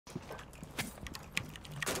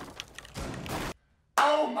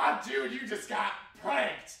my dude, you just got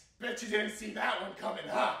pranked. Bet you didn't see that one coming,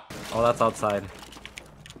 huh? Oh, that's outside.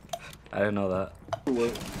 I didn't know that.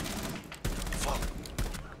 What?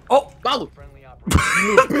 Oh! Follow!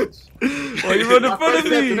 Why you run in front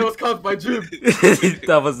of me? That was caused by Jim.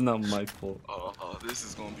 That was not my fault. Oh, this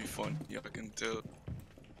is gonna be fun. Yeah, I can tell.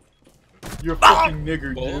 You're a fucking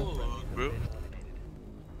nigger, Jim. Bro.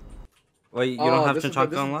 Wait, you don't have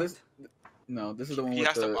Chunchaka unlocked? No, this is the one He with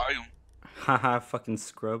has to the... buy him. Haha, fucking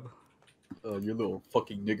scrub. Oh, you little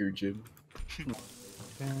fucking nigger, Jim.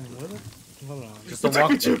 Hold on. Just don't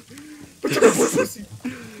walk. Jim.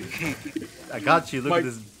 I got you. Look at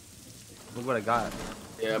this. Look what I got.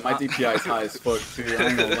 Yeah, my DPI is high as fuck too. I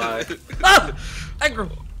ain't gonna lie. Ah! Aggro.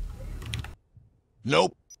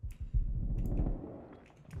 Nope.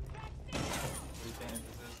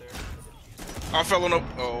 I fell on up.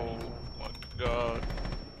 Oh my god.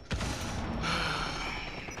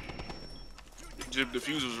 Jim, the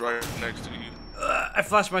fuse was right next to you. I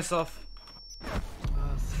flashed myself.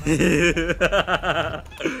 I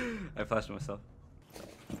flashed myself.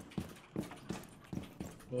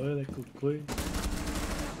 Boy, that could quick.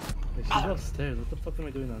 Hey, she's upstairs. What the fuck am I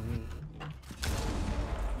doing on here?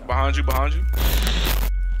 Behind you, behind you.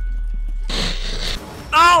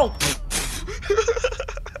 Ow!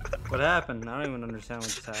 What happened? I don't even understand what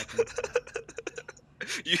just happened.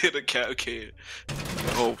 You hit a cat kid.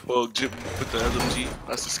 Oh fuck, Jim with the LMG.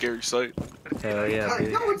 That's a scary sight. Hell yeah,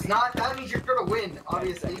 dude. No, it's not. That means you're gonna win,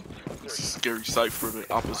 obviously. It's a scary sight for the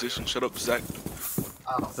opposition. Shut up, Zach.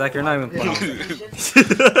 Oh. Zach, you're not even playing.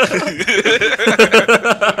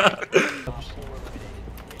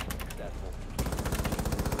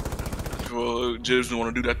 Well, Jibs didn't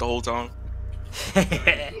want to do that the whole time.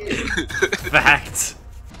 Fact.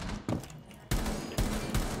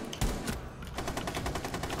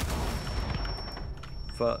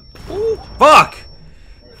 Fuck. Ooh. Fuck!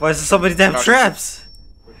 Why is there so many damn traps?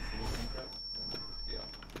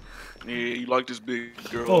 Yeah, you like this big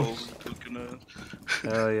girl. Oh.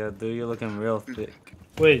 Hell yeah, dude, you're looking real thick.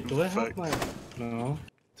 Wait, do I have my... No.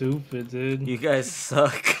 Stupid, dude. You guys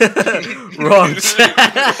suck. Wrong chat.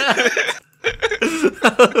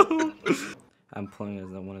 I'm playing as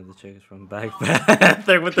one of the chicks from Back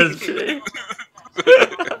Panther with the chick.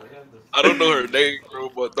 I don't know her name, bro,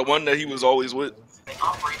 but the one that he was always with.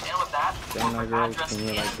 Damn, my girl, can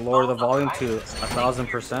you like lower the volume to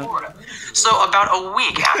 1000%? So about a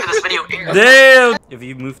week after this video aired. Damn! If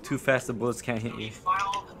you move too fast, the bullets can't hit you.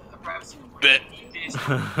 Bet.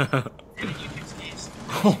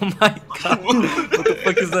 Oh my god! What the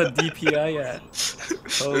fuck is that DPI at?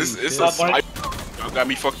 Holy It's shit. a sniper. Y'all got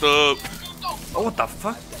me fucked up. Oh, what the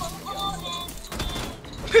fuck?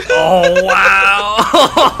 Oh wow!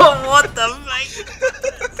 What the fuck?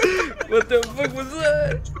 What the fuck was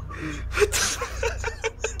that?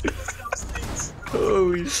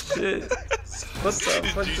 Holy shit! What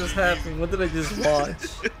the fuck just happened? What did I just watch?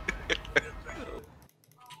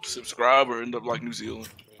 Subscribe or end up like New Zealand.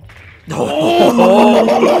 Oh,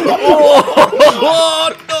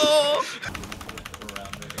 no!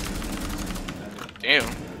 Damn.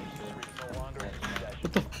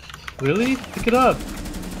 What the... Really? Pick it up.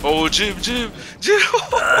 Oh, Jim.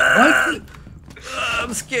 What?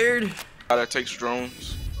 I'm scared. That takes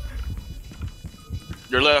drones.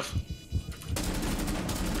 Your left.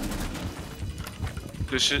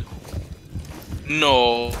 Good shit.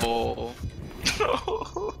 No. No.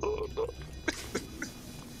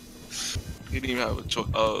 He didn't even have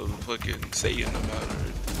a fucking say in the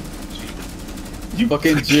matter. You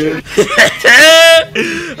fucking Jim.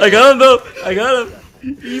 I got him though. I got him.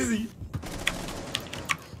 Easy.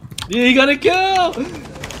 Yeah, you gotta go.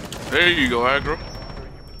 There you go, aggro.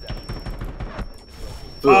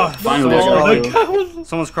 Oh, Finally, someone's I got crawling. you.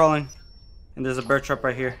 Someone's crawling. And there's a bear trap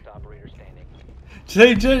right here.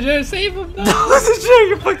 Jay, save him! No!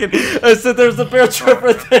 You're fucking. I said there's a bear trap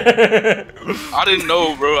right there. I didn't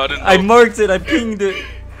know, bro. I didn't know. I marked it. I pinged it.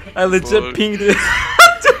 I legit pinged it.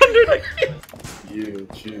 Yeah,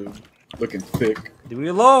 Jim. Looking thick. Leave me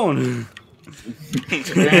alone. Hey,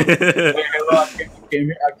 hello, I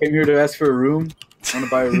came here to ask for a room. Wanna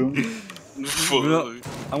buy a room?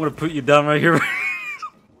 I'm gonna put you down right here.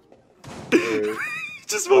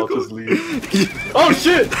 Just I'll walk just leave. Oh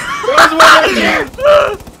shit! There's one right there!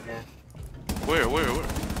 Where?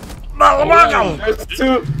 There's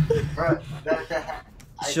two!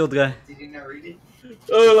 Shield guy. Did you not read it?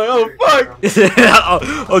 Oh, like, oh fuck!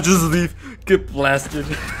 I'll just leave. Get blasted.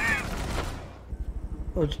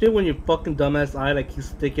 Oh, did you do when your fucking dumbass eye like he's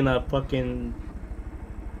sticking a fucking...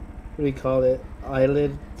 What do you call it?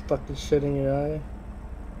 Eyelid? Fucking shit in your eye?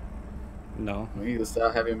 No. We need to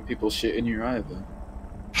start having people shit in your eye, though.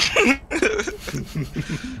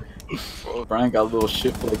 Brian got a little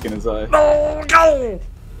shit flake in his eye. No, go!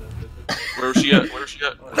 Where's she at? Where's she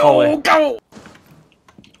at? No, go!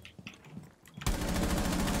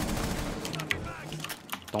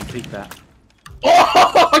 Don't peek that.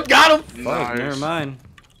 Oh, got him! Fuck, never mind.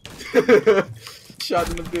 Shot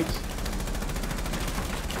in the bitch.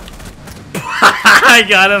 I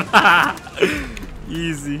got him.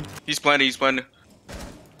 Easy. He's planning. He's planning.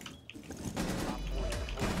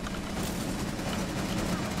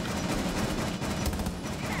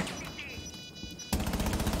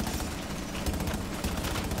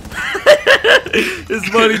 His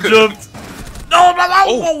buddy jumped. No, no,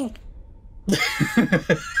 no.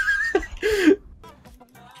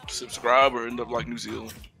 Subscribe or end up like New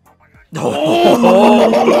Zealand. Oh,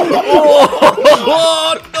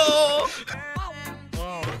 oh, no.